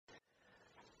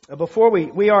Before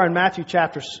we are in Matthew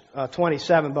chapter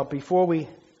 27, but before we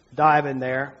dive in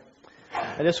there,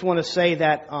 I just want to say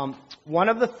that one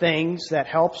of the things that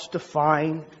helps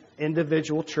define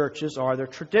individual churches are their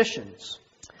traditions.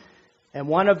 And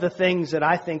one of the things that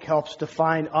I think helps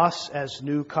define us as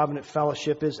New Covenant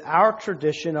Fellowship is our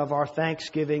tradition of our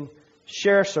Thanksgiving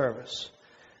share service.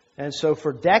 And so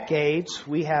for decades,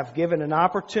 we have given an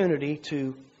opportunity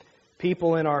to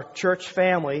people in our church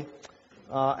family,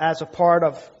 as a part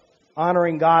of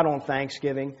honoring God on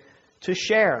Thanksgiving, to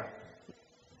share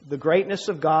the greatness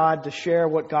of God, to share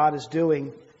what God is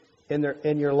doing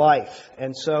in your life.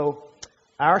 And so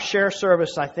our share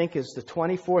service, I think, is the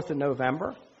 24th of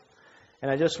November. And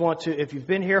I just want to, if you've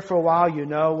been here for a while, you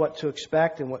know what to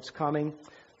expect and what's coming.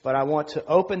 But I want to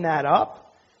open that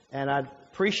up, and I'd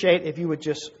appreciate if you would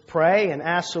just pray and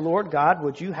ask the Lord, God,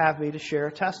 would you have me to share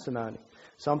a testimony?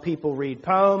 Some people read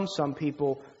poems, some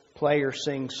people play or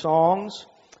sing songs,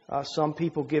 some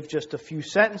people give just a few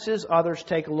sentences, others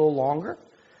take a little longer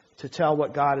to tell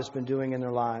what God has been doing in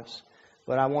their lives.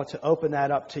 But I want to open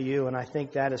that up to you, and I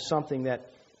think that is something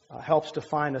that helps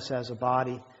define us as a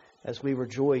body as we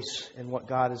rejoice in what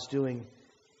God is doing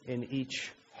in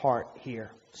each heart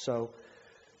here. So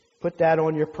put that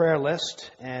on your prayer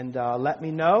list and let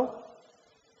me know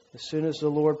as soon as the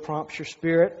Lord prompts your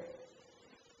spirit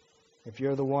if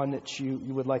you're the one that you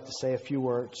would like to say a few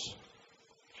words.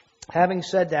 Having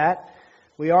said that,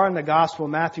 we are in the Gospel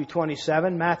of Matthew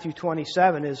 27. Matthew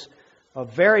 27 is a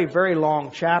very, very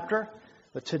long chapter,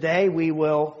 but today we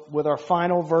will, with our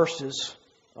final verses,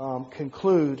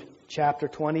 conclude chapter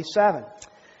 27.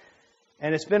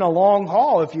 And it's been a long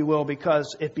haul, if you will,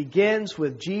 because it begins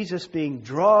with Jesus being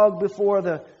dragged before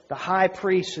the high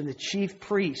priest and the chief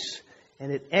priests.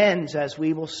 And it ends, as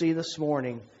we will see this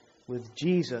morning, with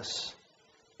Jesus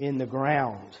in the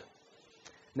ground.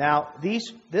 Now,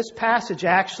 this passage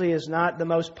actually is not the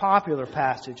most popular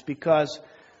passage because,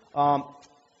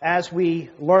 as we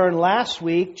learned last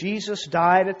week, Jesus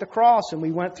died at the cross, and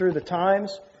we went through the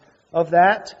times of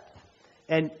that.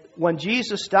 And when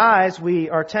Jesus dies,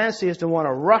 our tendency is to want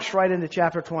to rush right into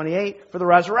chapter 28 for the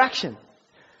resurrection.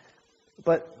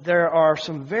 But there are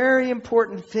some very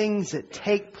important things that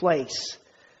take place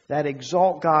that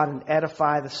exalt God and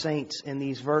edify the saints in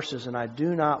these verses, and I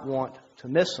do not want to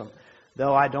miss them.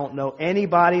 Though I don't know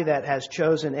anybody that has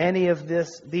chosen any of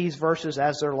these verses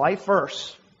as their life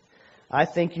verse, I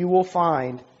think you will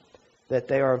find that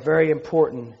they are very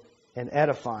important and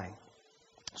edifying.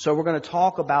 So we're going to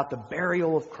talk about the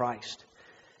burial of Christ.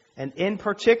 And in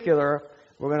particular,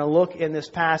 we're going to look in this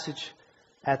passage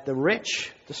at the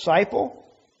rich disciple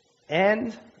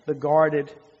and the guarded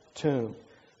tomb.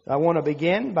 I want to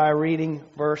begin by reading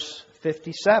verse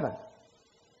 57.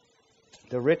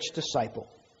 The rich disciple.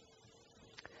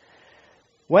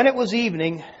 When it was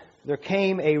evening, there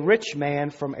came a rich man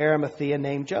from Arimathea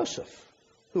named Joseph,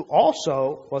 who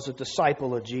also was a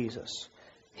disciple of Jesus.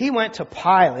 He went to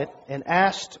Pilate and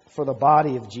asked for the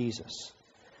body of Jesus.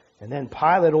 And then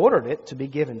Pilate ordered it to be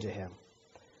given to him.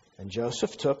 And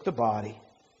Joseph took the body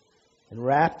and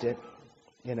wrapped it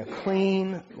in a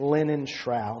clean linen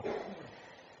shroud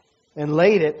and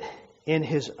laid it in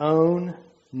his own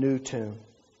new tomb,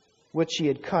 which he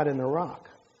had cut in the rock.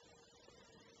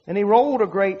 And he rolled a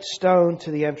great stone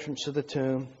to the entrance of the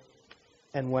tomb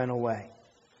and went away.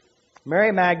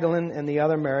 Mary Magdalene and the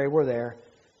other Mary were there,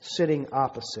 sitting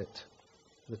opposite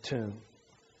the tomb.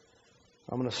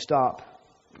 I'm going to stop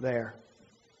there.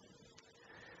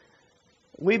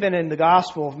 We've been in the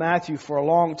Gospel of Matthew for a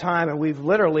long time, and we've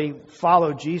literally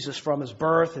followed Jesus from His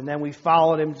birth, and then we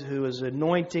followed Him to His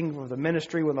anointing of the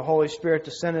ministry when the Holy Spirit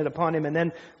descended upon Him, and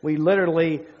then we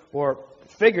literally, or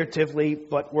figuratively,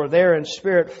 but were there in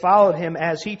spirit, followed Him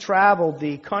as He traveled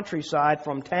the countryside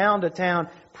from town to town,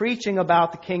 preaching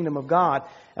about the kingdom of God.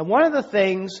 And one of the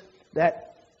things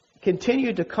that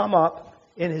continued to come up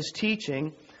in His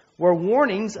teaching were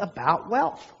warnings about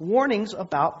wealth, warnings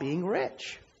about being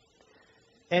rich.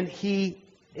 And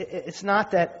it's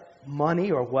not that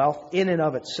money or wealth in and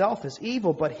of itself is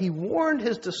evil, but He warned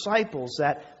His disciples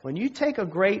that when you take a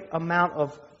great amount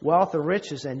of wealth or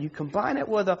riches and you combine it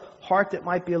with a heart that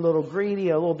might be a little greedy,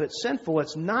 a little bit sinful,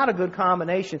 it's not a good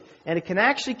combination, and it can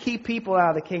actually keep people out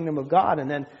of the kingdom of God. And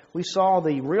then we saw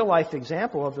the real life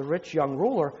example of the rich young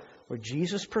ruler where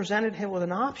Jesus presented him with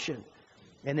an option.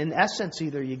 And in essence,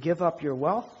 either you give up your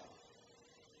wealth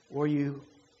or you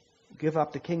give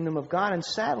up the kingdom of God. And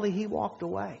sadly, he walked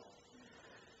away.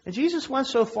 And Jesus went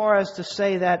so far as to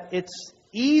say that it's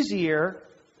easier...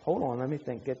 Hold on, let me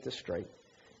get this straight.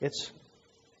 It's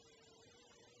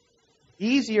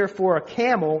easier for a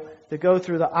camel to go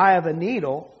through the eye of a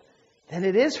needle than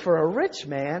it is for a rich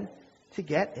man to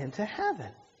get into heaven.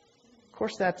 Of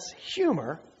course, that's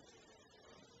humor.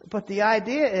 But the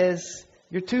idea is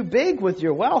you're too big with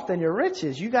your wealth and your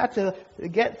riches. You got to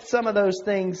get some of those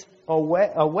things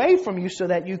away from you so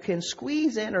that you can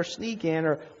squeeze in or sneak in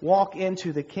or walk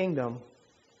into the kingdom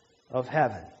of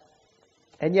heaven.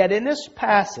 And yet in this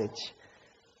passage,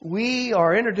 we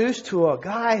are introduced to a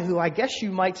guy who I guess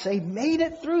you might say made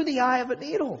it through the eye of a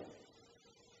needle.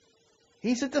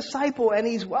 He's a disciple and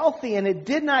he's wealthy, and it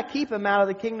did not keep him out of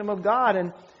the kingdom of God.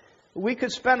 And we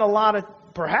could spend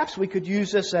perhaps we could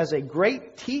use this as a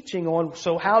great teaching on,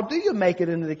 so how do you make it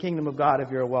into the kingdom of God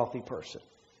if you're a wealthy person?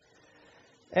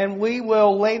 And we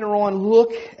will later on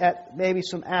look at maybe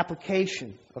some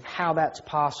application of how that's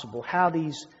possible, how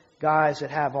these guys that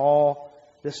have all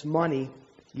this money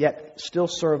yet still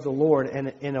serve the Lord in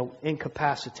an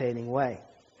incapacitating way.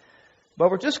 But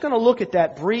we're just going to look at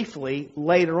that briefly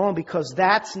later on, because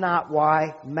that's not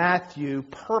why Matthew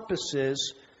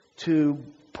purposes to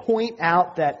point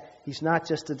out that he's not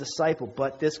just a disciple,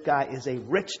 but this guy is a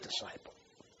rich disciple.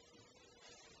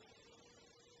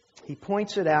 He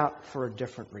points it out for a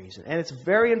different reason, and it's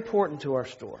very important to our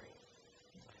story.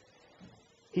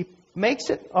 He makes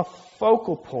it a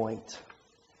focal point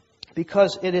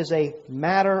because it is a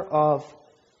matter of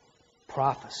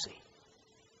prophecy.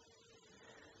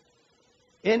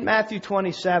 In Matthew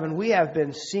 27, we have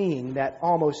been seeing that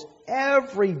almost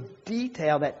every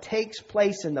detail that takes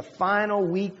place in the final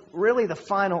week, really the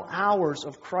final hours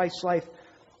of Christ's life,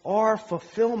 are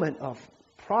fulfillment of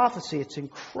prophecy. It's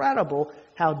incredible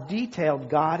how detailed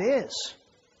God is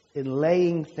in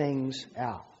laying things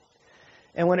out.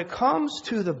 And when it comes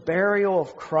to the burial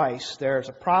of Christ, there's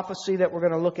a prophecy that we're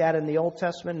going to look at in the Old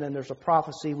Testament, and then there's a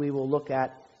prophecy we will look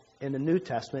at in the New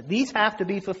Testament. These have to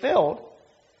be fulfilled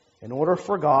in order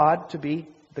for God to be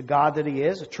the God that He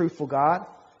is, a truthful God,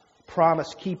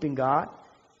 promise-keeping God,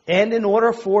 and in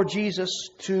order for Jesus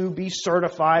to be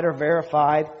certified or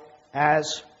verified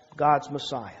as God's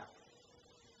Messiah,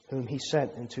 whom He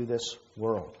sent into this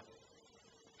world.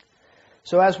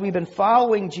 So as we've been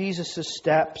following Jesus'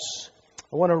 steps,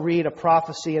 I want to read a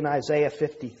prophecy in Isaiah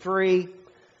 53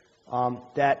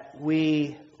 that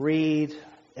we read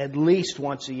at least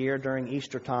once a year during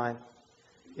Easter time,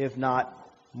 if not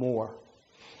more.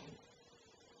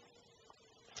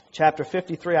 Chapter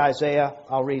 53, Isaiah,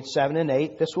 I'll read 7 and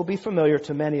 8. This will be familiar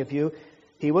to many of you.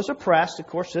 He was oppressed. Of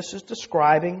course, this is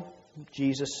describing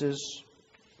Jesus'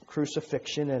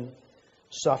 crucifixion and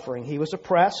suffering. He was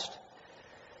oppressed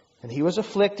and He was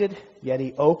afflicted, yet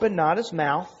He opened not His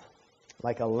mouth,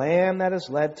 like a lamb that is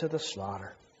led to the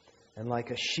slaughter, and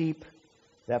like a sheep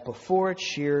that before its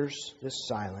shears is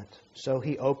silent. So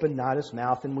He opened not His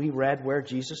mouth. And we read where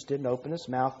Jesus didn't open His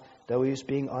mouth, though He was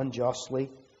being unjustly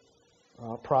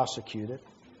prosecuted.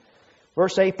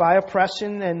 Verse 8, by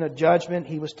oppression and the judgment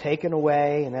He was taken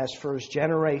away. And as for His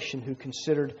generation, who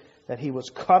considered that He was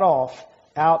cut off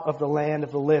out of the land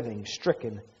of the living,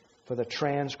 stricken for the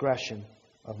transgression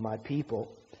of my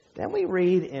people. Then we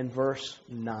read in verse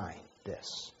 9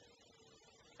 this.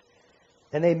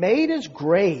 And they made His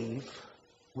grave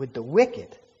with the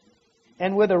wicked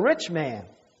and with a rich man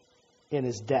in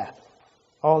his death,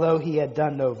 although he had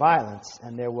done no violence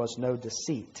and there was no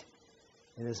deceit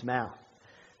in his mouth.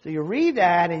 So you read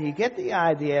that and you get the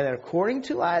idea that according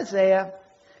to Isaiah,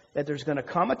 that there's going to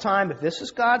come a time, if this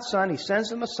is God's Son, He sends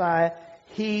the Messiah,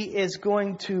 He is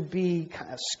going to be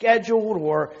kind of scheduled,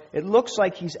 or it looks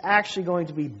like He's actually going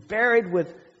to be buried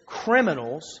with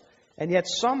criminals, and yet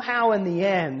somehow in the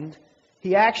end,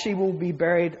 He actually will be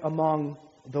buried among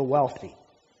the wealthy.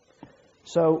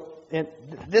 So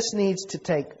this needs to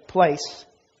take place.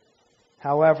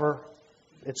 However,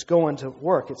 it's going to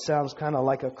work. It sounds kind of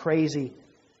like a crazy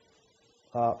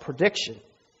prediction,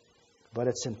 but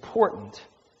it's important,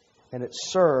 and it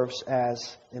serves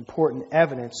as important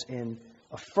evidence in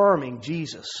affirming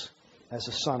Jesus as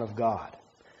the Son of God.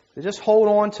 So just hold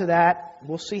on to that.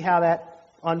 We'll see how that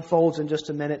unfolds in just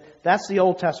a minute. That's the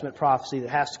Old Testament prophecy that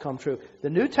has to come true. The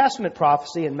New Testament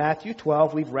prophecy in Matthew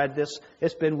 12, we've read this.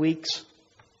 It's been weeks,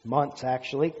 months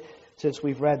actually, since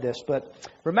we've read this. But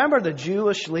remember, the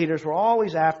Jewish leaders were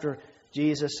always after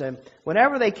Jesus, and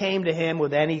whenever they came to Him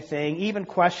with anything, even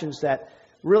questions that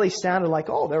really sounded like,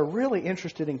 oh, they're really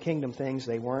interested in kingdom things,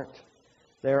 they weren't.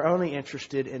 They were only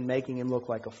interested in making Him look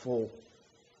like a fool.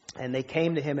 And they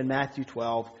came to Him in Matthew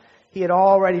 12. He had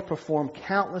already performed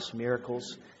countless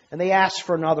miracles, and they asked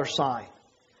for another sign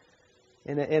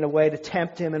in a way to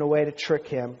tempt Him, in a way to trick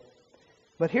Him.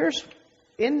 But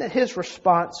in His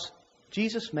response,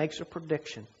 Jesus makes a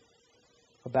prediction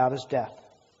about His death.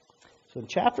 So in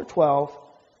chapter 12,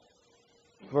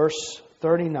 verse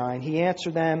 39, He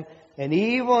answered them, "An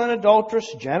evil and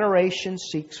adulterous generation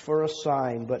seeks for a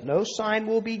sign, but no sign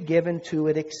will be given to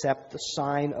it except the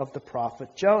sign of the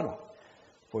prophet Jonah.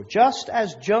 For just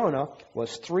as Jonah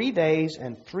was 3 days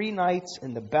and 3 nights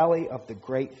in the belly of the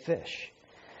great fish,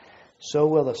 so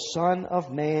will the Son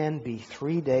of Man be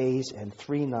 3 days and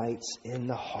 3 nights in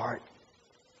the heart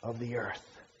of the earth."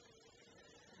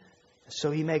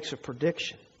 So He makes a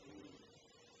prediction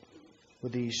to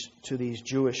these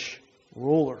Jewish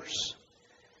rulers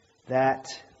that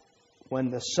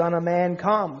when the Son of Man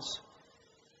comes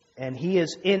and He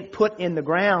is put in the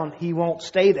ground, He won't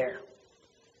stay there.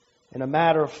 In a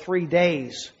matter of 3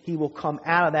 days, He will come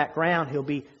out of that ground. He'll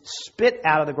be spit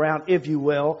out of the ground, if you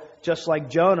will, just like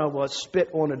Jonah was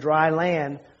spit on the dry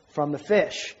land from the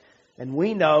fish. And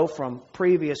we know from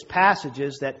previous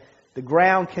passages that the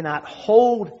ground cannot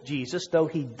hold Jesus. Though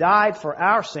He died for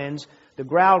our sins, the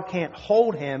ground can't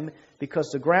hold Him, because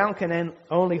the ground can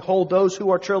only hold those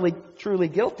who are truly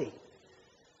guilty.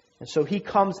 And so He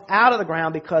comes out of the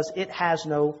ground because it has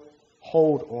no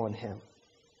hold on Him.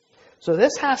 So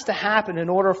this has to happen in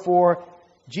order for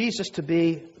Jesus to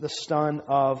be the Son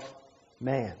of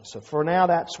Man. So for now,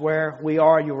 that's where we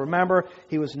are. You remember,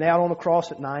 He was nailed on the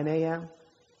cross at 9 a.m.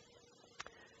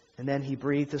 And then He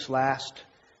breathed His last.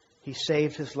 He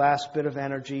saved His last bit of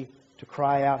energy to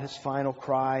cry out His final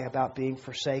cry about being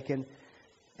forsaken.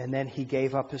 And then He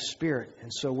gave up His Spirit.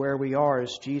 And so where we are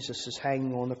is Jesus is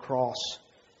hanging on the cross.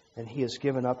 And He has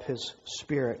given up His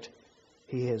Spirit.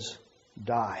 He has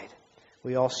died.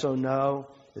 We also know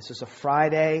this is a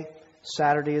Friday.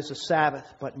 Saturday is a Sabbath.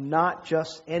 But not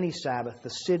just any Sabbath. The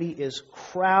city is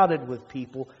crowded with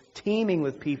people, teeming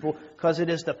with people, because it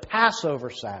is the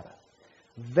Passover Sabbath.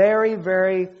 Very,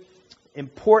 very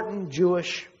important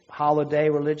Jewish holiday,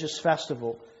 religious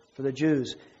festival for the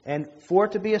Jews. And for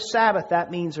it to be a Sabbath, that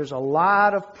means there's a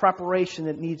lot of preparation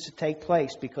that needs to take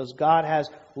place, because God has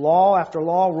law after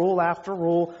law, rule after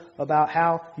rule about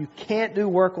how you can't do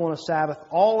work on a Sabbath.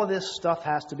 All of this stuff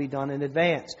has to be done in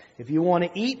advance. If you want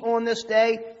to eat on this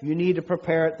day, you need to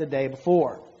prepare it the day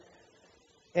before.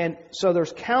 And so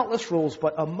there's countless rules,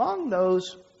 but among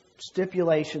those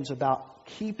stipulations about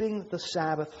keeping the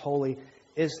Sabbath holy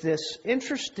is this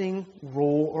interesting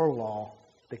rule or law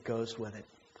that goes with it.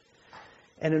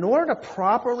 And in order to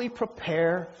properly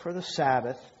prepare for the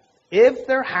Sabbath, if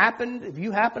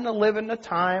you happen to live in a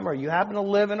time, or you happen to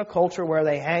live in a culture where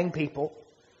they hang people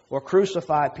or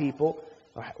crucify people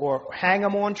or hang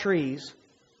them on trees,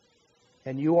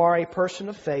 and you are a person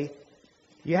of faith,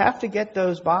 you have to get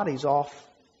those bodies off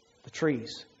the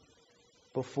trees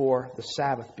before the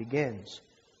Sabbath begins.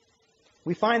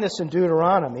 We find this in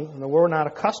Deuteronomy, and we're not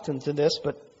accustomed to this,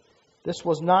 but this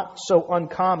was not so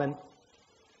uncommon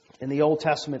in the Old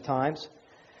Testament times.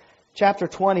 Chapter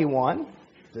 21,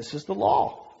 this is the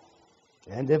law.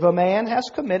 "And if a man has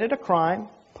committed a crime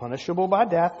punishable by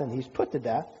death, and he's put to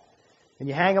death, and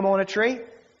you hang him on a tree,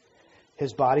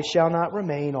 his body shall not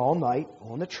remain all night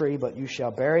on the tree, but you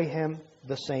shall bury him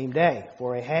the same day.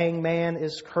 For a hanged man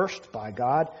is cursed by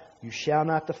God. You shall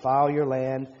not defile your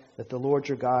land that the Lord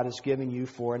your God is giving you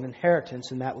for an inheritance."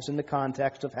 And that was in the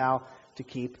context of how to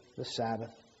keep the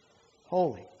Sabbath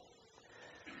holy.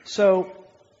 So,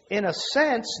 in a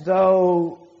sense,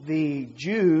 though the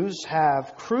Jews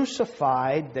have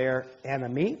crucified their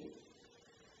enemy,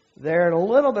 they're in a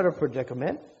little bit of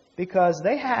predicament, because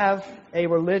they have a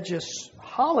religious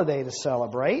holiday to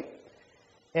celebrate,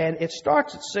 and it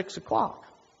starts at 6 o'clock.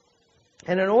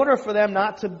 And in order for them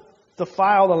not to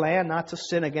defile the land, not to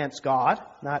sin against God,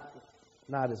 not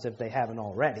as if they haven't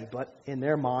already, but in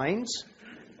their minds,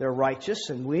 they're righteous,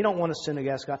 and we don't want to sin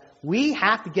against God. We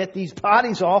have to get these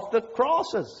bodies off the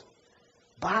crosses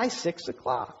by 6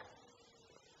 o'clock.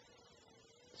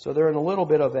 So they're in a little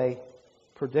bit of a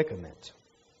predicament.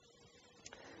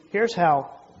 Here's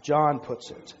how John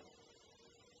puts it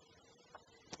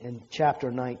in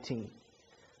chapter 19.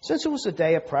 "Since it was a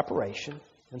day of preparation,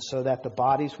 and so that the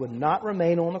bodies would not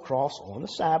remain on the cross on the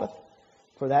Sabbath,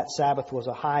 for that Sabbath was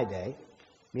a high day,"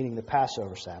 meaning the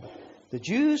Passover Sabbath, "the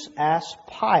Jews asked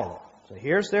Pilate," so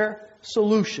here's their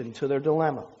solution to their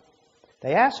dilemma.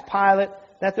 They asked Pilate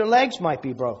that their legs might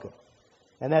be broken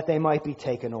and that they might be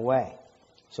taken away.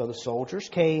 So the soldiers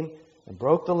came and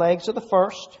broke the legs of the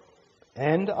first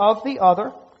and of the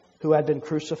other who had been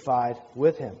crucified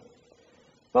with him.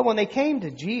 But when they came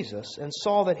to Jesus and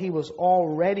saw that he was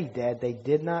already dead, they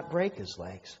did not break his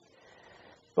legs.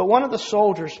 But one of the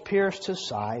soldiers pierced his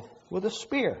side with a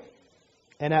spear,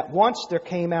 and at once there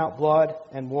came out blood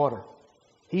and water.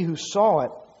 He who saw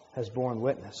it has borne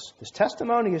witness. His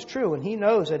testimony is true, and he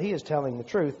knows that he is telling the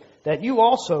truth, that you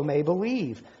also may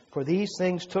believe. For these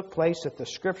things took place that the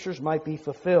Scriptures might be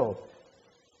fulfilled.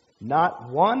 Not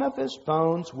one of his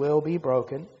bones will be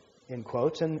broken, in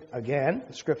quotes. And again,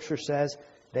 the Scripture says,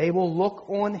 they will look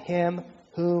on him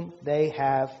whom they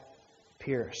have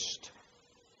pierced.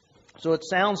 So it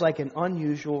sounds like an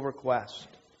unusual request.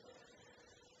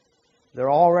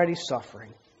 They're already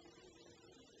suffering.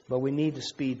 But we need to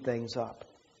speed things up.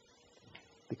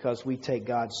 Because we take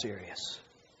God serious.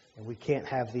 And we can't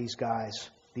have these guys,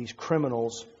 these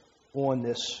criminals, on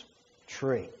this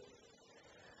tree.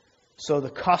 So the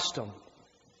custom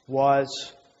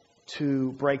was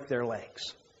to break their legs.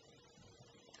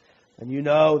 And you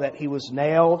know that he was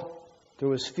nailed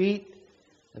through his feet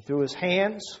and through his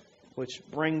hands, which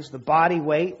brings the body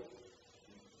weight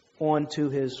onto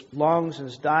his lungs and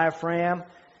his diaphragm.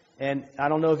 And I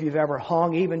don't know if you've ever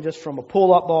hung even just from a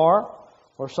pull-up bar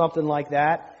or something like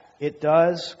that. It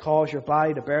does cause your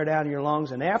body to bear down your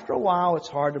lungs, and after a while it's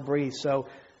hard to breathe. So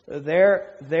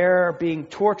they're being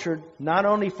tortured not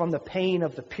only from the pain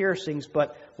of the piercings,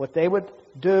 but what they would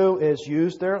do is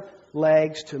use their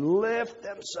legs to lift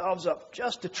themselves up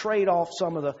just to trade off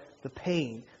some of the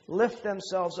pain. Lift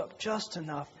themselves up just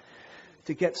enough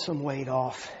to get some weight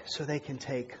off so they can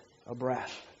take a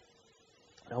breath.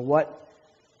 Now what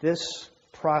this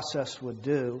process would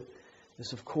do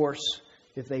is, of course,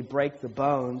 if they break the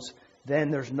bones,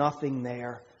 then there's nothing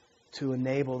there to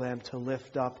enable them to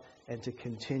lift up and to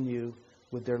continue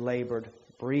with their labored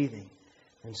breathing.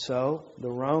 And so the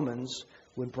Romans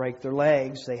would break their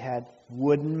legs. They had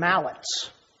wooden mallets,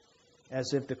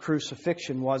 as if the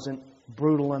crucifixion wasn't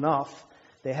brutal enough.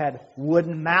 They had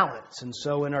wooden mallets. And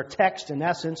so in our text, in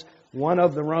essence, one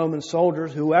of the Roman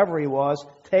soldiers, whoever he was,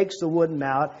 takes the wooden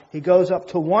mallet. He goes up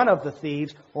to one of the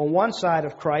thieves on one side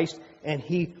of Christ, and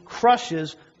he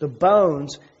crushes the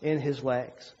bones in his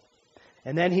legs.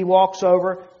 And then he walks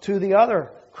over to the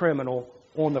other criminal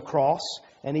on the cross,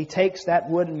 and he takes that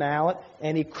wooden mallet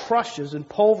and he crushes and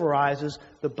pulverizes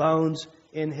the bones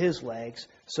in his legs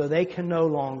so they can no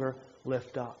longer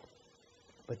lift up.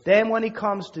 But then when he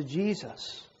comes to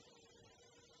Jesus,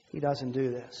 he doesn't do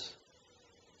this.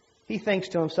 He thinks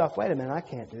to himself, wait a minute, I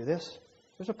can't do this.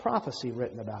 There's a prophecy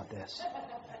written about this.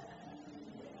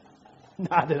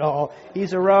 Not at all.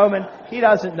 He's a Roman. He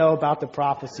doesn't know about the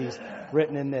prophecies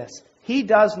written in this. He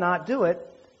does not do it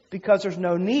because there's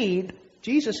no need.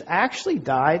 Jesus actually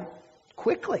died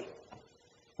quickly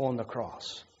on the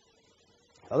cross.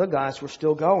 Other guys were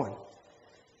still going.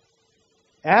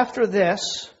 After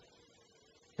this,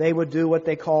 they would do what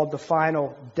they called the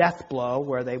final death blow,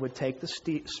 where they would take the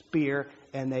spear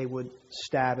and they would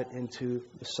stab it into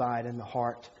the side and the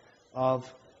heart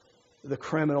of the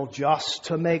criminal just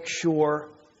to make sure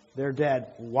they're dead.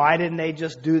 Why didn't they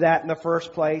just do that in the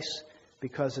first place?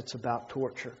 Because it's about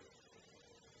torture.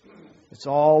 It's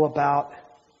all about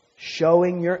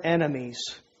showing your enemies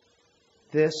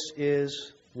this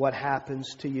is what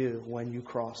happens to you when you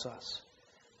cross us.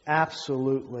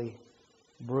 Absolutely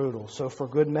brutal. So for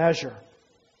good measure,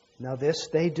 now this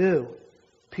they do,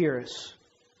 pierce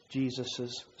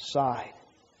Jesus' side.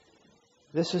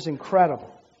 This is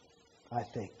incredible, I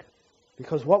think.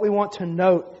 Because what we want to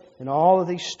note in all of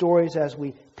these stories as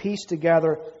we piece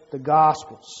together the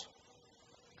Gospels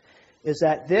is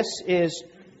that this is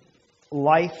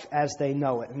life as they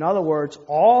know it. In other words,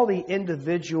 all the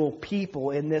individual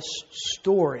people in this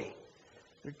story,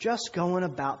 they're just going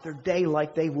about their day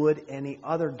like they would any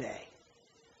other day.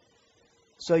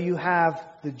 So you have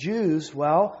the Jews,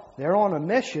 well, they're on a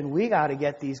mission. We got to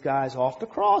get these guys off the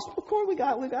cross. Of course, we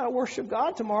got to worship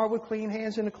God tomorrow with clean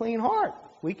hands and a clean heart.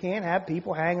 We can't have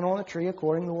people hanging on a tree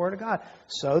according to the Word of God.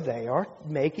 So they are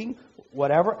making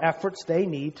whatever efforts they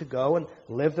need to go and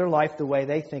live their life the way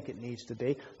they think it needs to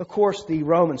be. Of course, the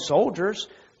Roman soldiers,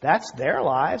 that's their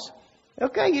lives.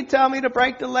 Okay, you tell me to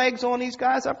break the legs on these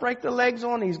guys, I break the legs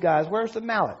on these guys. Where's the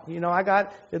mallet?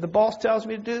 If the boss tells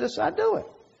me to do this, I do it.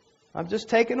 I'm just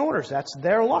taking orders. That's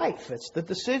their life. It's the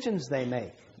decisions they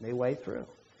make. They weigh through.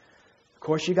 Of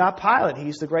course, you got Pilate.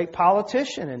 He's the great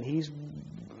politician, and he's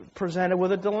presented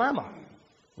with a dilemma.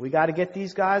 We got to get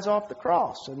these guys off the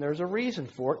cross, and there's a reason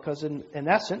for it, because in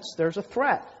essence, there's a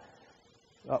threat.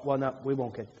 No, we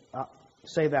won't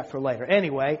save that for later.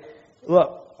 Anyway,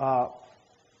 look, I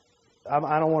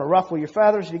don't want to ruffle your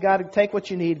feathers. You got to take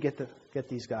what you need to get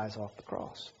these guys off the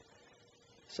cross.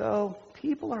 So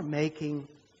people are making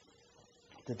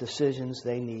the decisions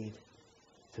they need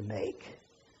to make.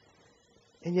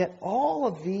 And yet all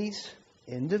of these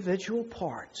individual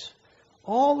parts,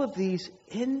 all of these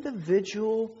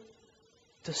individual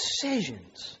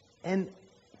decisions and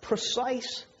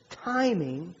precise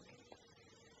timing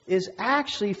is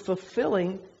actually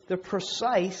fulfilling the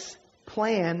precise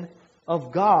plan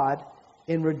of God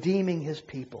in redeeming His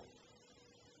people.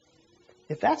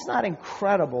 If that's not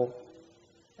incredible,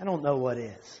 I don't know what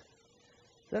is.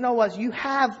 In other words, you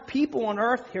have people on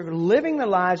earth here living their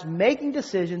lives, making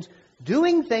decisions,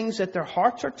 doing things that their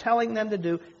hearts are telling them to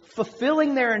do,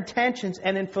 fulfilling their intentions,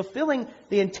 and in fulfilling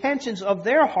the intentions of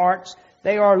their hearts,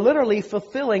 they are literally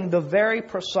fulfilling the very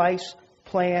precise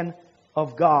plan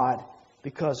of God,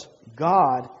 because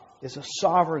God is a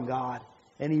sovereign God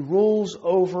and He rules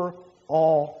over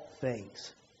all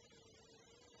things.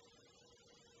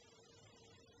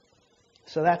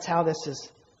 So that's how this is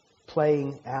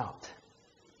playing out.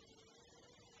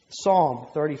 Psalm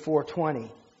 34:20.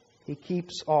 He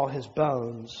keeps all His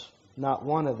bones, not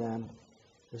one of them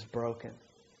is broken.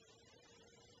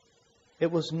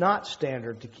 It was not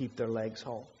standard to keep their legs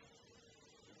whole.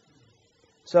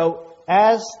 So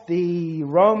as the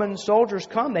Roman soldiers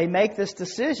come, they make this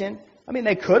decision. I mean,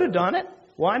 they could have done it.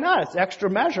 Why not? It's extra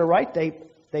measure, right?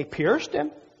 They pierced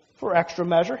Him for extra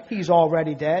measure. He's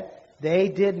already dead. They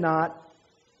did not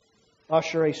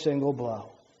usher a single blow.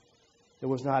 There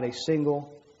was not a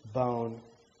single bone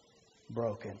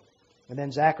broken. And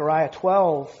then Zechariah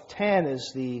 12:10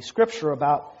 is the scripture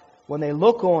about when they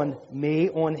look on me,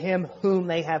 on Him whom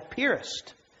they have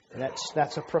pierced.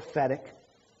 That's a prophetic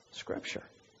scripture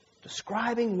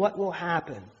describing what will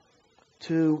happen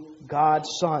to God's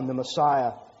Son, the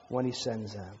Messiah, when He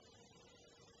sends them.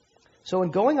 So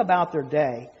in going about their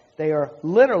day, they are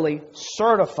literally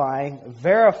certifying,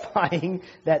 verifying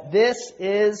that this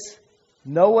is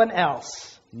no one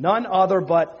else, none other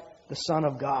but the Son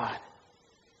of God.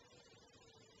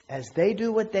 As they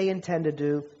do what they intend to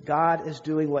do, God is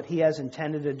doing what He has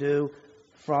intended to do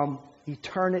from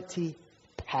eternity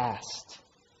past.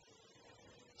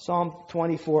 Psalm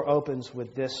 24 opens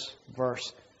with this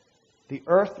verse. The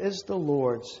earth is the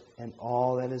Lord's and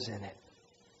all that is in it.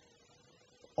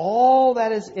 All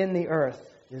that is in the earth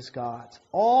is God's.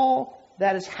 All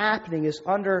that is happening is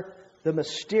under the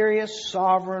mysterious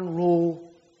sovereign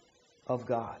rule of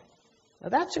God. Now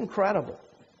that's incredible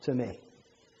to me.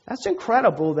 That's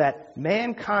incredible that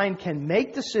mankind can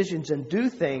make decisions and do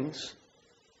things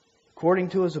according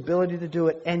to his ability to do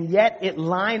it, and yet it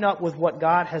line up with what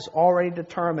God has already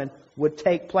determined would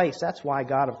take place. That's why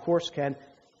God, of course, can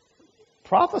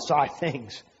prophesy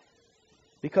things.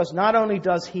 Because not only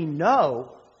does He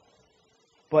know,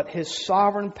 but His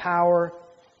sovereign power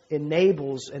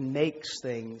enables and makes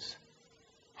things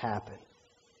happen.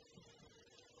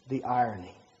 The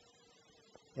irony.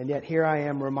 And yet here I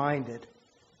am reminded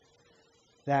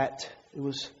that it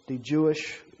was the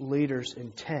Jewish leaders'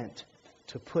 intent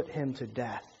to put Him to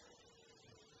death,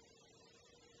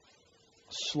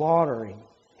 slaughtering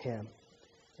Him.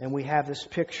 And we have this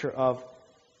picture of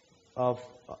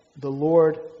the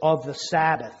Lord of the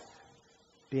Sabbath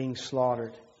being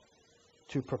slaughtered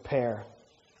to prepare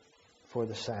for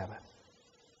the Sabbath.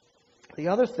 The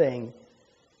other thing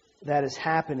that is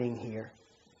happening here,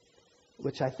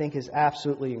 which I think is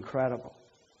absolutely incredible,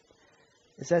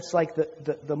 is that's like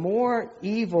the more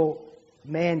evil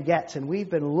man gets, and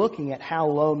we've been looking at how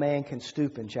low man can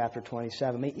stoop in chapter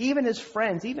 27. I mean, even his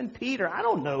friends, even Peter, I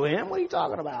don't know him. What are you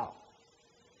talking about?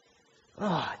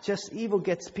 Just evil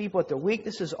gets people at their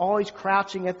weaknesses, always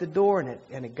crouching at the door,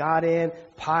 and it got in.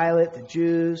 Pilate, the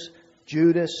Jews,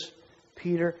 Judas,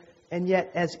 Peter. And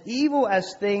yet, as evil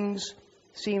as things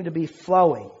seem to be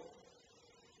flowing,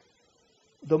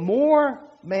 the more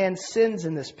man sins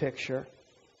in this picture,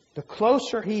 the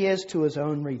closer he is to his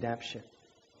own redemption.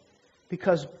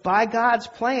 Because by God's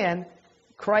plan,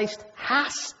 Christ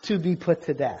has to be put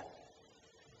to death.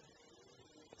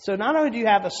 So not only do you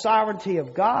have the sovereignty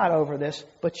of God over this,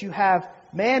 but you have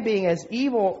man being as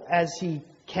evil as he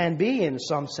can be in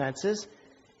some senses.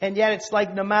 And yet it's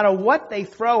like no matter what they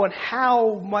throw and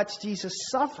how much Jesus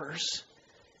suffers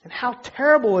and how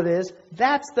terrible it is,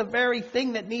 that's the very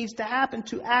thing that needs to happen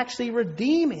to actually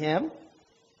redeem Him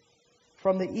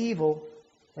from the evil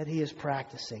that He is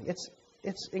practicing.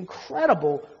 It's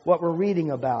incredible what we're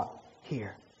reading about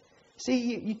here.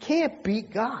 See, you can't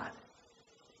beat God.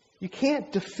 You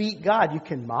can't defeat God. You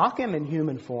can mock Him in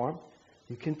human form.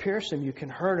 You can pierce Him. You can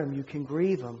hurt Him. You can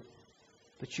grieve Him.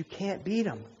 But you can't beat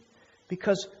Him.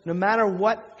 Because no matter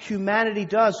what humanity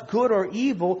does, good or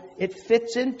evil, it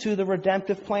fits into the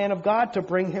redemptive plan of God to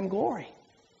bring Him glory.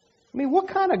 I mean, what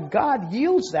kind of God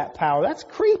yields that power? That's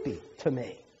creepy to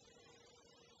me.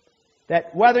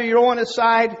 That whether you're on His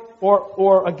side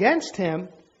or against Him,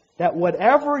 that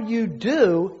whatever you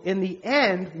do in the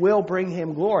end will bring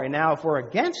Him glory. Now, if we're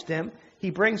against Him,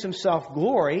 He brings Himself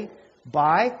glory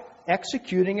by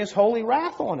executing His holy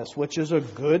wrath on us, which is a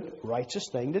good, righteous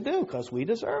thing to do because we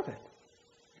deserve it.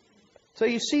 So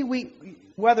you see,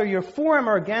 whether you're for Him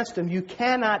or against Him, you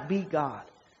cannot beat God.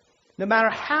 No matter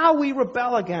how we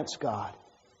rebel against God,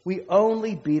 we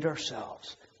only beat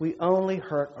ourselves. We only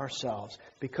hurt ourselves.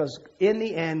 Because in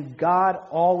the end, God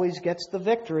always gets the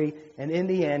victory. And in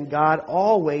the end, God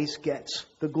always gets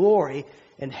the glory.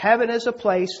 And heaven is a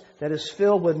place that is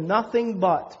filled with nothing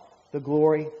but the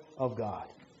glory of God.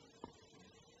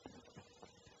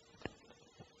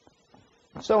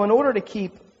 So in order to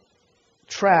keep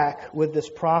track with this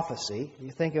prophecy,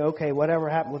 you're thinking, okay, whatever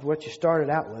happened with what you started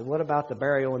out with, what about the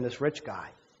burial in this rich guy?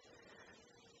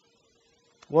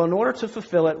 Well, in order to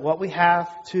fulfill it, what we have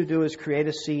to do is create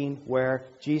a scene where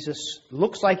Jesus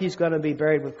looks like He's going to be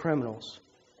buried with criminals,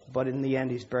 but in the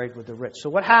end He's buried with the rich. So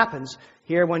what happens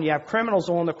here when you have criminals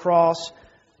on the cross,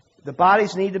 the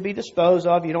bodies need to be disposed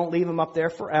of. You don't leave them up there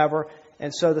forever.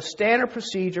 And so the standard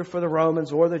procedure for the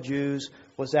Romans or the Jews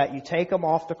was that you take them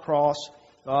off the cross,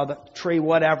 the tree,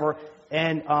 whatever,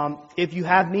 and if you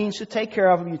have means to take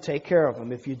care of them, you take care of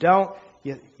them. If you don't,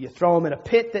 you throw them in a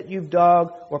pit that you've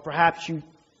dug, or perhaps you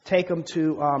take them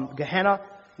to Gehenna,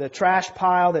 the trash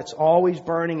pile that's always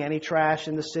burning. Any trash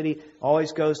in the city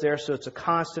always goes there, so it's a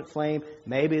constant flame.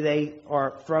 Maybe they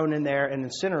are thrown in there and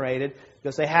incinerated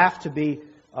because they have to be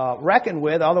reckoned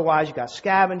with. Otherwise, you got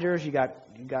scavengers, you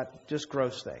got just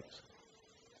gross things.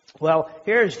 Well,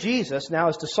 here's Jesus. Now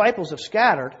His disciples have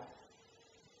scattered.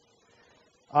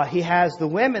 He has the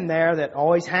women there that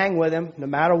always hang with Him, no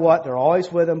matter what. They're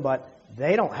always with Him, but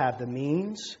they don't have the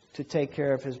means to take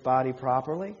care of His body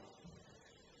properly.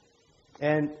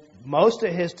 And most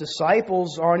of His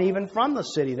disciples aren't even from the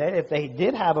city. If they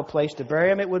did have a place to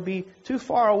bury Him, it would be too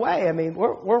far away. I mean,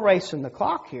 we're racing the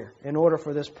clock here in order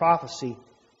for this prophecy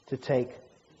to take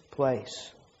place.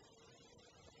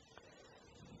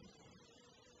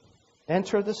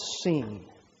 Enter the scene,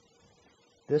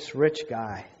 this rich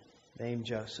guy named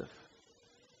Joseph.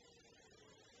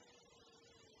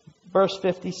 Verse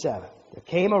 57. There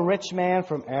came a rich man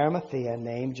from Arimathea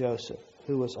named Joseph,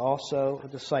 who was also a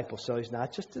disciple. So he's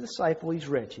not just a disciple, he's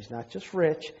rich. He's not just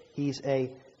rich, he's a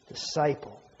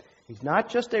disciple. He's not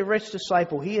just a rich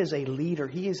disciple, he is a leader.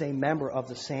 He is a member of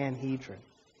the Sanhedrin.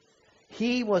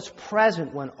 He was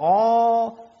present when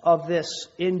all of this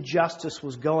injustice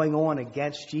was going on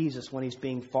against Jesus when He's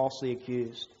being falsely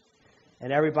accused.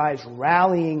 And everybody's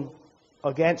rallying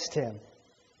against Him.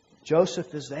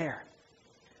 Joseph is there.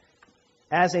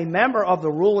 As a member of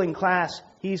the ruling class,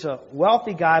 he's a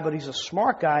wealthy guy, but he's a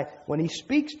smart guy. When he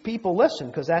speaks, people listen,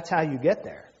 because that's how you get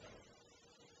there.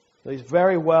 So he's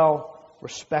very well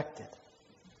respected.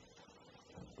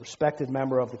 Respected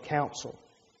member of the council.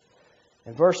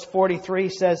 And verse 43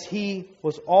 says, he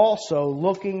was also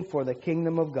looking for the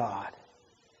kingdom of God.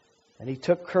 And he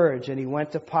took courage and he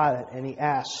went to Pilate and he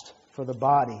asked for the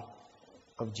body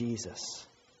of Jesus.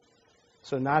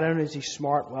 So not only is he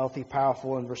smart, wealthy,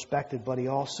 powerful, and respected, but he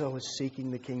also is seeking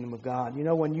the kingdom of God. You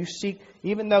know, when you seek,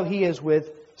 even though he is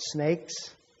with snakes,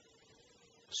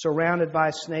 surrounded by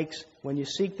snakes, when you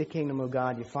seek the kingdom of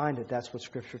God, you find it. That's what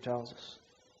Scripture tells us.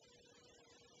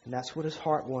 And that's what his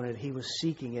heart wanted. He was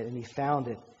seeking it and he found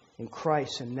it in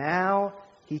Christ. And now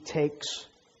he takes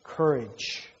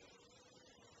courage.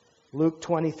 Luke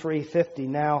 23:50.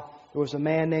 Now there was a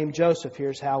man named Joseph.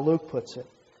 Here's how Luke puts it.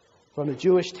 From the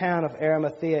Jewish town of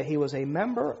Arimathea, he was a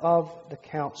member of the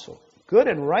council. Good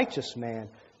and righteous man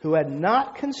who had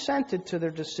not consented to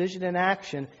their decision and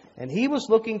action. And he was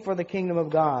looking for the kingdom of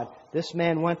God. This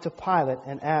man went to Pilate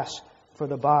and asked for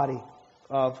the body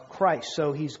of Christ.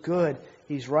 So he's good.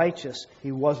 He's righteous.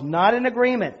 He was not in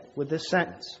agreement with this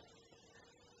sentence.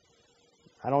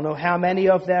 I don't know how many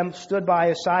of them stood by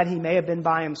his side. He may have been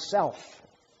by himself.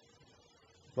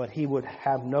 But he would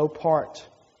have no part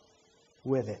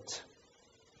with it.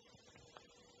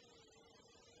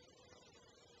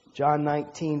 John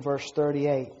 19, verse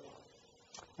 38.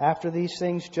 After these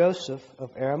things, Joseph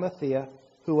of Arimathea,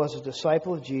 who was a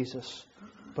disciple of Jesus,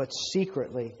 but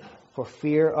secretly, for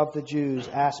fear of the Jews,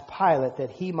 asked Pilate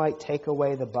that he might take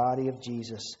away the body of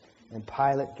Jesus. And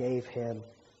Pilate gave him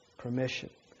permission.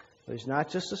 So he's not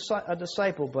just a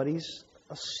disciple, but he's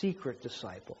a secret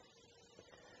disciple.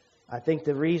 I think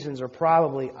the reasons are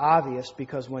probably obvious,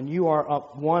 because when you are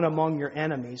one among your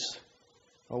enemies,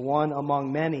 or one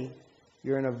among many,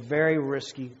 you're in a very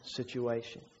risky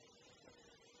situation.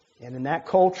 And in that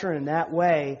culture, in that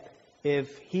way,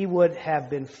 if he would have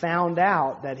been found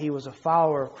out that he was a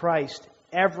follower of Christ,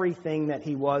 everything that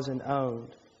he was and owned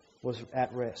was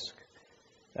at risk.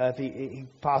 If he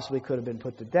possibly could have been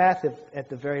put to death, if at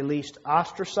the very least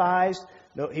ostracized.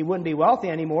 No, he wouldn't be wealthy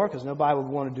anymore because nobody would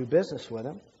want to do business with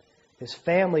him. His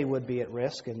family would be at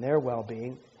risk and their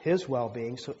well-being, his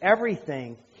well-being. So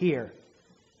everything here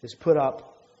is put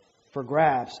up for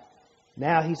grabs.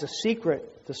 Now he's a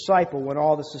secret disciple when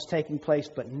all this is taking place.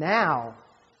 But now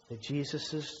that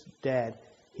Jesus is dead,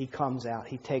 he comes out.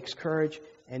 He takes courage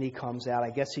and he comes out. I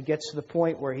guess he gets to the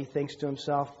point where he thinks to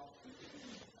himself,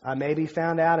 I may be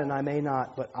found out and I may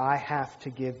not, but I have to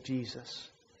give Jesus,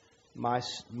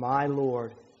 my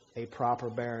Lord, a proper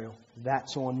burial.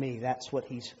 That's on me. That's what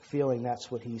he's feeling. That's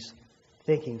what he's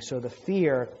thinking. So the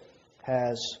fear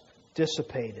has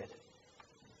dissipated.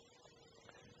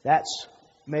 That's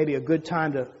maybe a good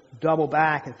time to double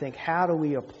back and think, how do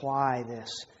we apply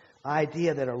this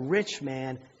idea that a rich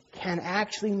man can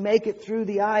actually make it through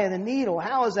the eye of the needle?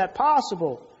 How is that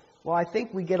possible? Well, I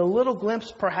think we get a little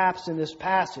glimpse perhaps in this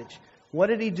passage. What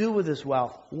did he do with his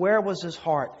wealth? Where was his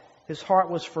heart? His heart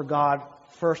was for God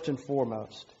first and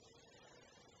foremost.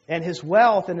 And his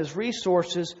wealth and his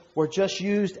resources were just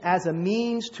used as a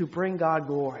means to bring God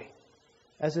glory,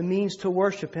 as a means to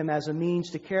worship Him, as a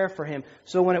means to care for Him.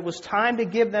 So when it was time to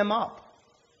give them up,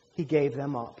 he gave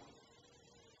them up.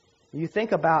 You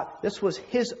think about, this was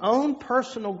his own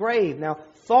personal grave. Now,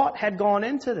 thought had gone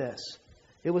into this.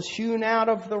 It was hewn out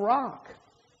of the rock.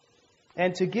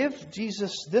 And to give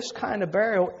Jesus this kind of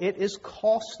burial, it is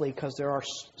costly because there are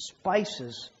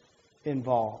spices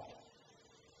involved.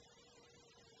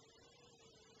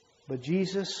 But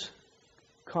Jesus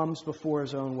comes before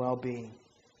His own well-being.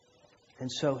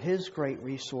 And so His great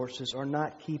resources are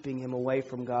not keeping Him away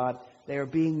from God. They are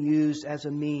being used as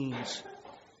a means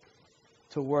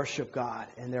to worship God.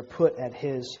 And they're put at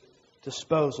His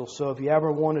disposal. So if you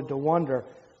ever wanted to wonder,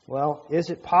 well, is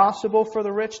it possible for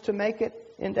the rich to make it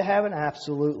into heaven?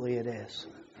 Absolutely it is.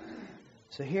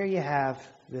 So here you have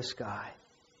this guy,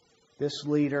 this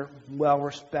leader,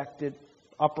 well-respected,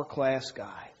 upper-class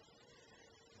guy.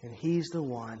 And he's the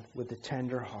one with the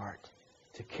tender heart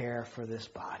to care for this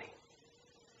body,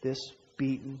 this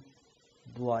beaten,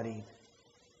 bloodied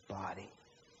body.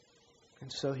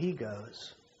 And so he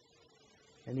goes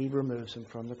and he removes him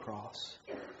from the cross.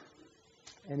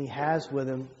 And he has with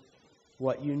him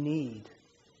what you need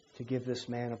to give this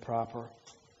man a proper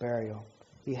burial.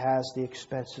 He has the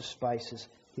expensive spices.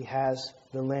 He has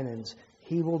the linens.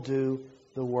 He will do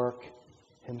the work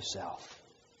himself.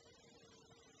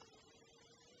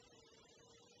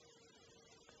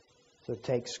 So it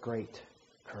takes great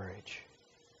courage.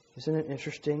 Isn't it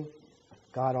interesting?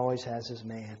 God always has His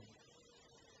man.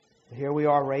 And here we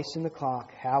are racing the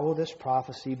clock. How will this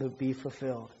prophecy be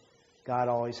fulfilled? God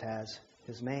always has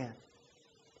His man.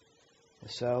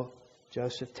 And so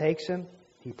Joseph takes him.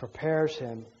 He prepares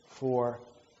him for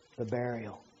the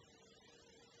burial.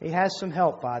 He has some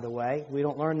help, by the way. We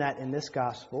don't learn that in this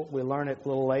gospel. We learn it a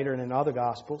little later in other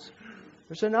gospels.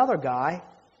 There's another guy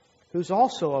who's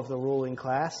also of the ruling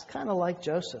class, kind of like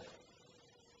Joseph.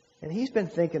 And he's been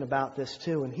thinking about this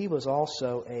too, and he was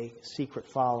also a secret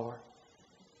follower.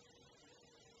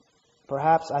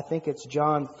 Perhaps, I think it's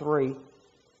John 3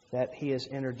 that he is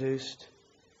introduced.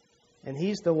 And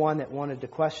he's the one that wanted to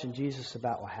question Jesus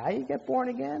about, well, how you get born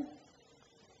again?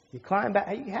 You climb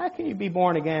back. How can you be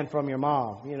born again from your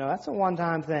mom? You know, that's a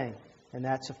one-time thing. And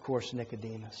that's, of course,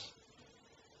 Nicodemus.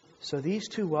 So these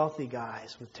two wealthy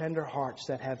guys with tender hearts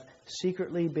that have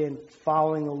secretly been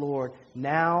following the Lord,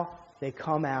 now they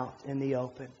come out in the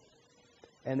open.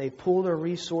 And they pull their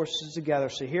resources together.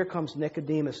 So here comes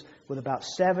Nicodemus with about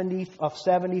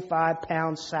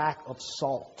 75-pound sack of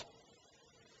salt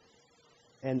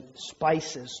and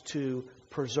spices to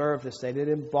preserve this. They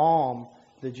didn't embalm.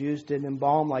 The Jews didn't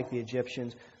embalm like the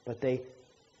Egyptians, but they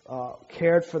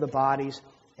cared for the bodies,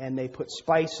 and they put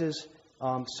spices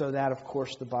so that, of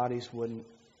course, the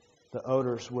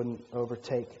odors wouldn't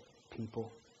overtake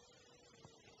people.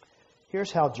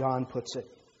 Here's how John puts it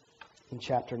in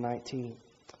chapter 19.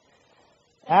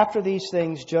 After these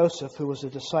things, Joseph, who was a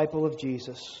disciple of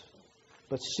Jesus,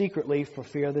 but secretly for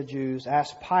fear of the Jews,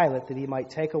 asked Pilate that he might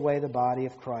take away the body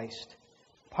of Christ.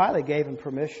 Pilate gave him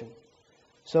permission.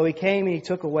 So he came and he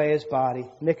took away his body,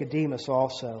 Nicodemus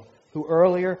also, who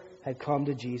earlier had come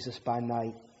to Jesus by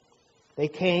night. They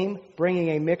came bringing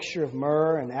a mixture of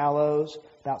myrrh and aloes,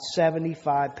 about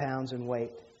 75 pounds in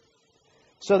weight.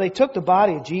 So they took the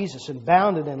body of Jesus and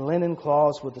bound it in linen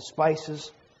cloths with the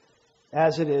spices,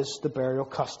 as it is the burial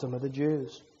custom of the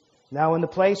Jews. Now in the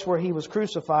place where he was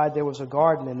crucified there was a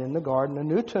garden, and in the garden a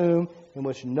new tomb in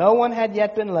which no one had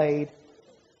yet been laid.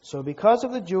 So because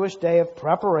of the Jewish day of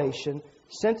preparation,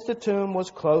 since the tomb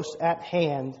was close at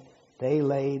hand, they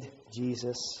laid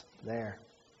Jesus there.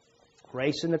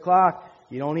 Racing the clock.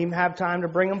 You don't even have time to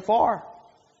bring him far.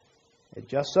 It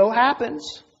just so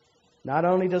happens, not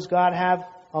only does God have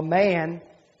a man,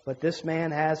 but this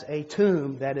man has a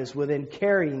tomb that is within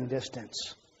carrying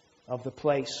distance of the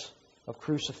place of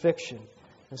crucifixion.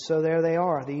 And so there they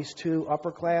are, these two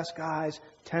upper-class guys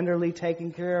tenderly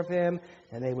taking care of him.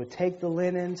 And they would take the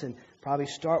linens and probably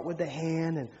start with the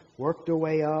hand and work their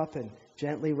way up and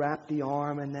gently wrap the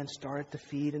arm, and then start at the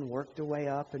feet and work their way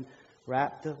up and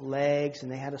wrap the legs.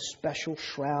 And they had a special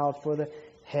shroud for the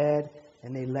head.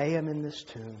 And they lay him in this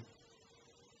tomb.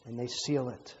 And they seal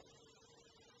it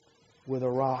with a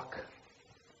rock.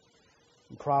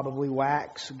 And probably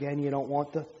wax. Again, you don't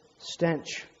want the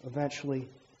stench eventually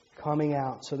coming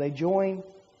out. So they join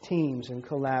teams and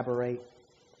collaborate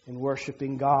in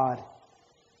worshiping God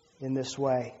in this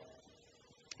way.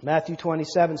 Matthew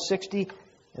 27:60,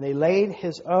 and they laid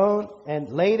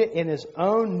it in his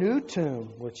own new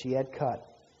tomb, which he had cut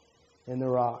in the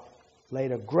rock.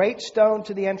 Laid a great stone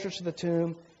to the entrance of the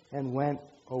tomb and went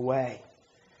away.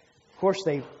 Of course,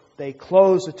 they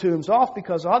closed the tombs off,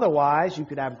 because otherwise you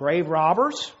could have grave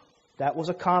robbers. That was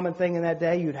a common thing in that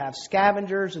day. You'd have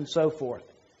scavengers and so forth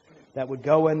that would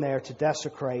go in there to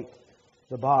desecrate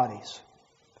the bodies.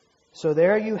 So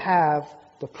there you have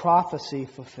the prophecy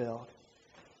fulfilled.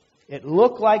 It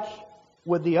looked like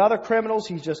with the other criminals,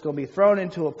 he's just going to be thrown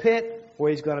into a pit, or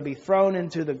he's going to be thrown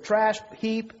into the trash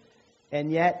heap, and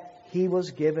yet he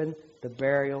was given the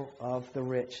burial of the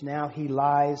rich. Now he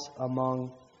lies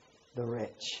among the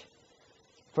rich.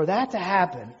 For that to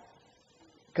happen,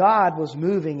 God was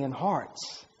moving in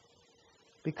hearts.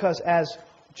 Because as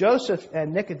Joseph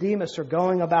and Nicodemus are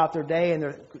going about their day,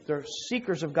 and they're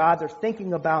seekers of God, they're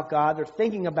thinking about God, they're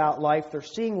thinking about life, they're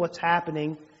seeing what's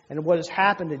happening and what has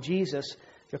happened to Jesus,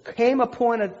 there came a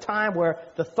point of time where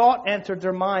the thought entered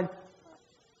their mind,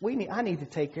 I need to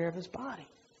take care of his body.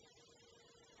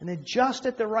 And then just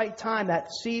at the right time, that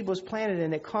seed was planted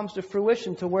and it comes to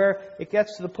fruition, to where it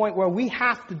gets to the point where we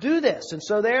have to do this. And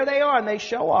so there they are, and they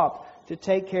show up to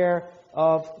take care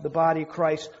of the body of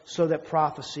Christ so that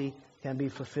prophecy can be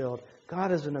fulfilled.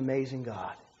 God is an amazing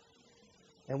God.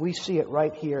 And we see it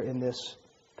right here in this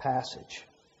passage.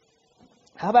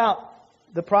 How about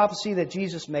the prophecy that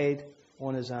Jesus made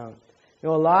on his own? You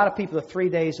know, a lot of people, 3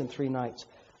 days and 3 nights.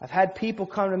 I've had people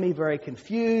come to me very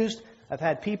confused. I've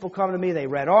had people come to me, they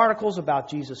read articles about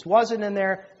Jesus wasn't in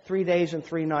there 3 days and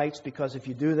 3 nights, because if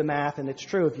you do the math, and it's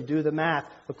true, if you do the math,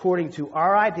 according to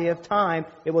our idea of time,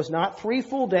 it was not 3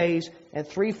 full days and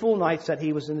 3 full nights that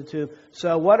he was in the tomb.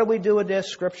 So what do we do with this?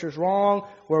 Scripture's wrong.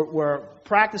 We're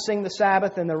practicing the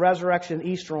Sabbath and the resurrection and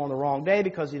Easter on the wrong day,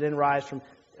 because he didn't rise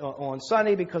on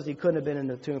Sunday, because he couldn't have been in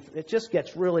the tomb. It just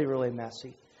gets really, really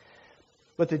messy.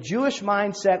 But the Jewish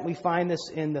mindset, we find this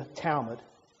in the Talmud.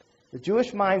 The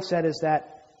Jewish mindset is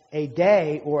that a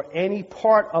day, or any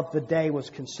part of the day, was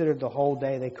considered the whole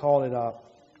day. They called it,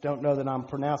 don't know that I'm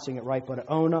pronouncing it right,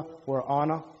 but Ona or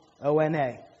Ana,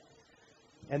 O-N-A.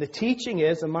 And the teaching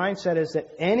is, the mindset is that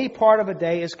any part of a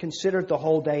day is considered the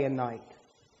whole day and night.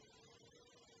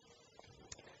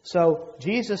 So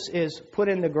Jesus is put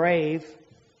in the grave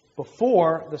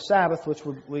before the Sabbath, which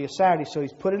would be a Saturday. So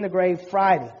he's put in the grave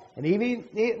Friday. And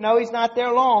even though he's not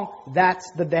there long,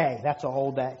 that's the day. That's a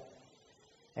whole day.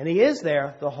 And he is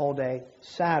there the whole day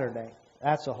Saturday.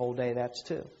 That's a whole day, that's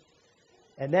 2.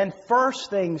 And then first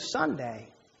thing Sunday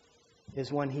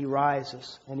is when he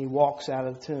rises and he walks out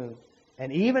of the tomb.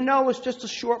 And even though it's just a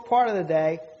short part of the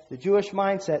day, the Jewish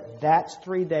mindset, that's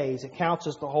 3 days. It counts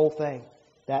as the whole thing.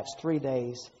 That's 3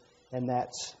 days, and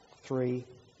that's 3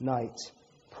 nights.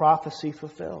 Prophecy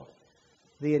fulfilled.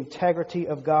 The integrity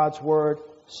of God's Word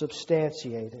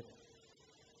substantiated.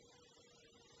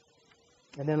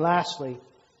 And then lastly,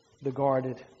 the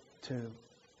guarded tomb.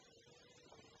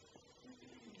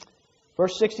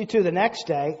 Verse 62, the next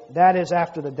day, that is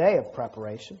after the day of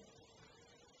preparation,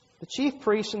 the chief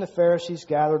priests and the Pharisees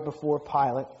gathered before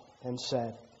Pilate and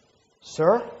said,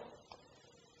 "Sir,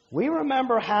 we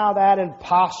remember how that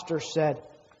impostor said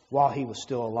while he was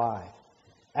still alive,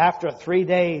 'After 3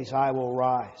 days I will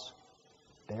rise.'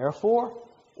 Therefore,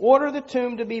 order the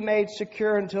tomb to be made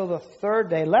secure until the 3rd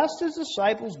day, lest his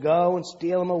disciples go and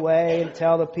steal him away and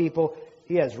tell the people,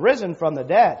 'He has risen from the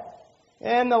dead.'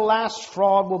 And the last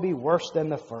fraud will be worse than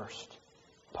the first."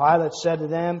 Pilate said to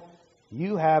them,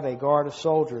 "You have a guard of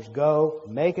soldiers. Go,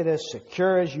 make it as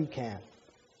secure as you can."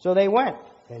 So they went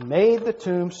and made the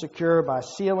tomb secure by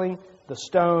sealing the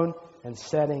stone and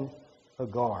setting a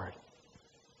guard.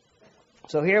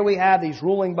 So here we have these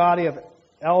ruling body of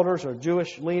elders or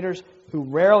Jewish leaders who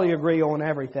rarely agree on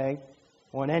everything,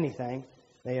 on anything.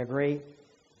 They agree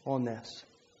on this.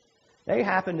 They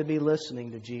happen to be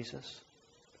listening to Jesus.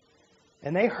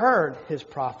 And they heard his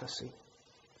prophecy.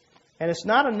 And it's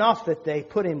not enough that they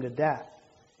put him to death.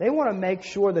 They want to make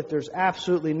sure that there's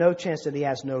absolutely no chance that he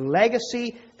has no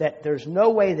legacy, that there's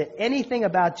no way that anything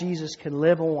about Jesus can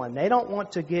live on. They don't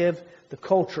want to give the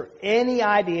culture any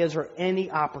ideas or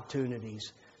any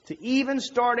opportunities to even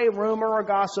start a rumor or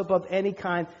gossip of any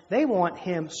kind. They want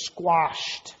him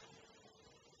squashed.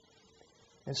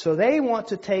 And so they want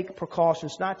to take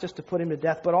precautions, not just to put him to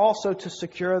death, but also to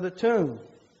secure the tomb,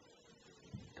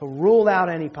 to rule out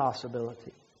any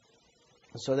possibility.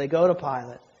 And so they go to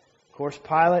Pilate. Of course,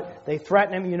 Pilate, they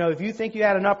threaten him. You know, if you think you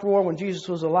had an uproar when Jesus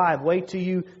was alive, wait till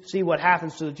you see what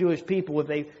happens to the Jewish people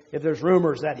if there's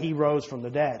rumors that he rose from the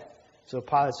dead. So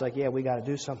Pilate's like, yeah, we got to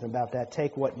do something about that.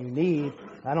 Take what you need.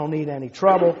 I don't need any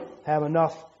trouble. Have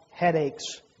enough headaches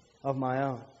of my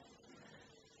own.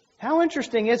 How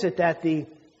interesting is it that the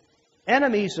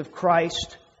enemies of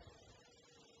Christ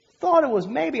thought it was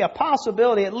maybe a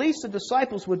possibility, at least the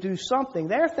disciples would do something.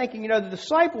 They're thinking, the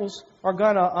disciples are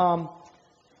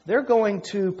they're going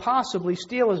to possibly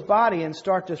steal his body and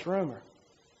start this rumor.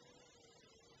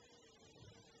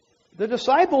 The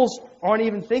disciples aren't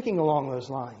even thinking along those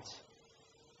lines.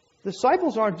 The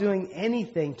disciples aren't doing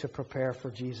anything to prepare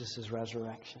for Jesus'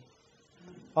 resurrection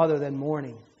other than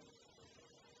mourning.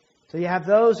 So you have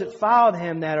those that followed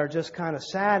him that are just kind of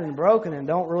sad and broken and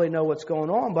don't really know what's going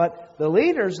on. But the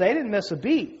leaders, they didn't miss a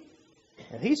beat.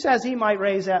 If he says he might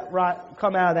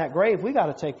come out of that grave, we got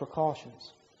to take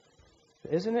precautions.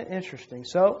 Isn't it interesting?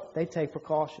 So they take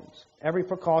precautions. Every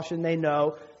precaution they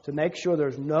know to make sure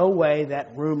there's no way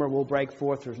that rumor will break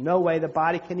forth. There's no way the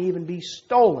body can even be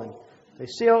stolen. They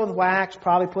seal it with wax,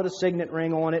 probably put a signet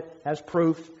ring on it as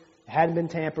proof it hadn't been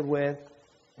tampered with,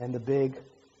 and the big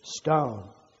stone.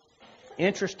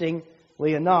 Interestingly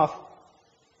enough,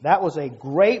 that was a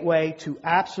great way to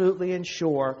absolutely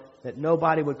ensure that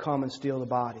nobody would come and steal the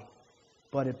body.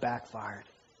 But it backfired.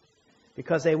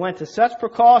 Because they went to such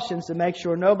precautions to make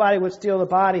sure nobody would steal the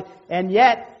body, and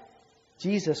yet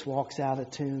Jesus walks out of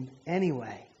the tomb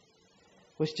anyway.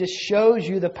 Which just shows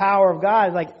you the power of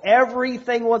God. Like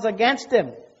everything was against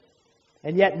him.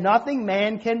 And yet nothing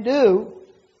man can do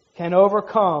can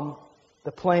overcome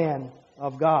the plan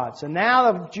of God. So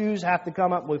now the Jews have to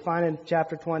come up. We find in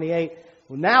chapter 28,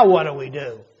 well, now what do we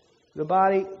do? The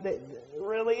body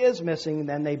really is missing. And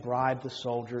then they bribe the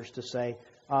soldiers to say,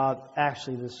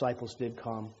 actually the disciples did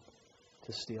come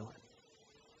to steal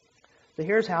it. So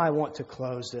here's how I want to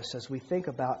close this as we think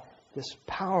about this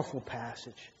powerful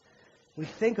passage. We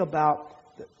think about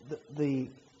the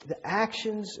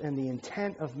actions and the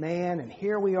intent of man, and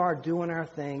here we are doing our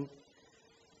thing.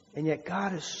 And yet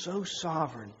God is so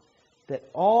sovereign that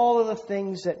all of the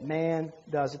things that man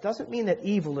does, it doesn't mean that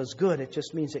evil is good. It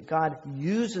just means that God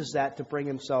uses that to bring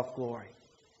himself glory.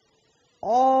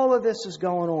 All of this is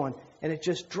going on, and it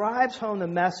just drives home the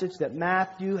message that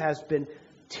Matthew has been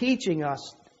teaching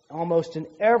us almost in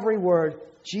every word.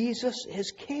 Jesus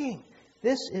is king.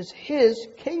 This is his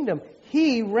kingdom.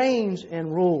 He reigns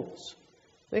and rules.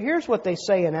 So here's what they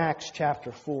say in Acts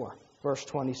chapter 4, verse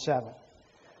 27.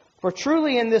 For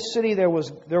truly in this city there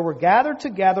were gathered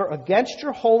together against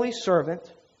your holy servant,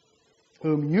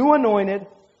 whom you anointed,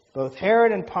 both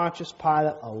Herod and Pontius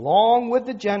Pilate, along with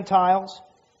the Gentiles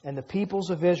and the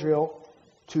peoples of Israel,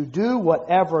 to do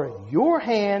whatever your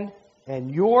hand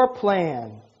and your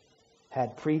plan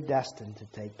had predestined to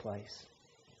take place.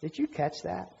 Did you catch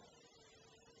that?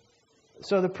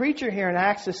 So the preacher here in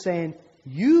Acts is saying,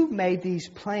 you made these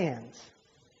plans,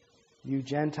 you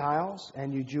Gentiles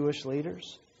and you Jewish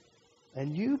leaders,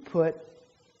 and you put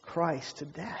Christ to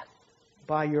death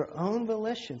by your own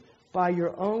volition, by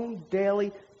your own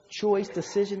daily choice,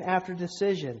 decision after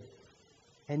decision.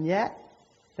 And yet,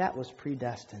 that was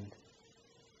predestined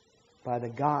by the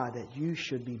God that you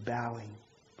should be bowing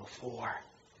before,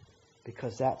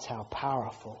 because that's how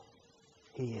powerful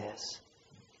He is.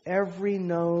 Every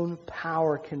known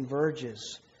power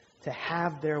converges to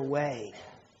have their way,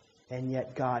 and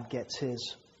yet God gets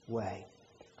His way.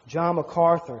 John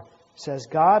MacArthur says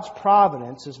God's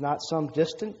providence is not some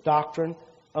distant doctrine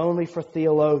only for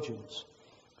theologians.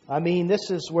 I mean, this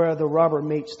is where the rubber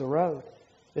meets the road.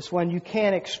 It's when you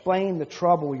can't explain the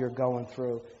trouble you're going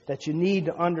through that you need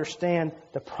to understand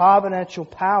the providential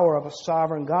power of a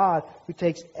sovereign God who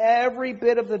takes every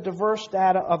bit of the diverse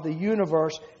data of the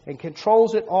universe and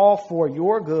controls it all for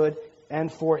your good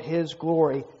and for His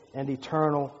glory and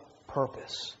eternal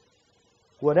purpose.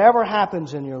 Whatever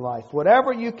happens in your life,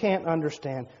 whatever you can't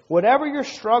understand, whatever you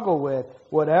struggle with,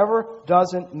 whatever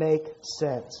doesn't make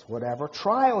sense, whatever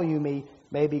trial you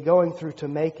may be going through to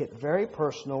make it very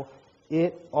personal,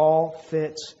 it all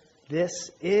fits.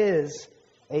 This is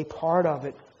a part of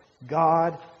it.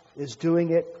 God is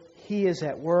doing it. He is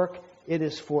at work. It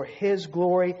is for His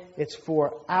glory. It's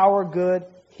for our good.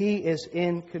 He is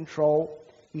in control.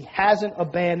 He hasn't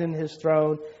abandoned His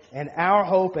throne. And our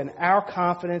hope and our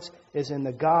confidence is in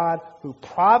the God who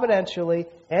providentially,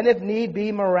 and if need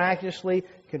be miraculously,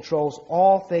 controls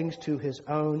all things to His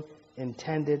own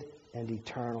intended and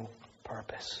eternal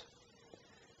purpose.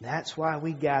 That's why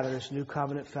we gather as New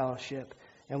Covenant Fellowship.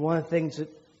 And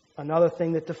another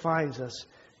thing that defines us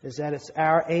is that it's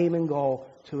our aim and goal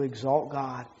to exalt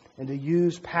God and to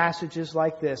use passages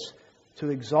like this to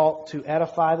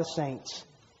edify the saints,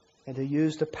 and to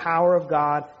use the power of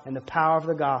God and the power of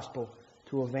the gospel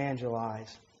to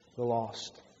evangelize the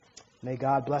lost. May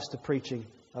God bless the preaching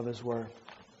of His word.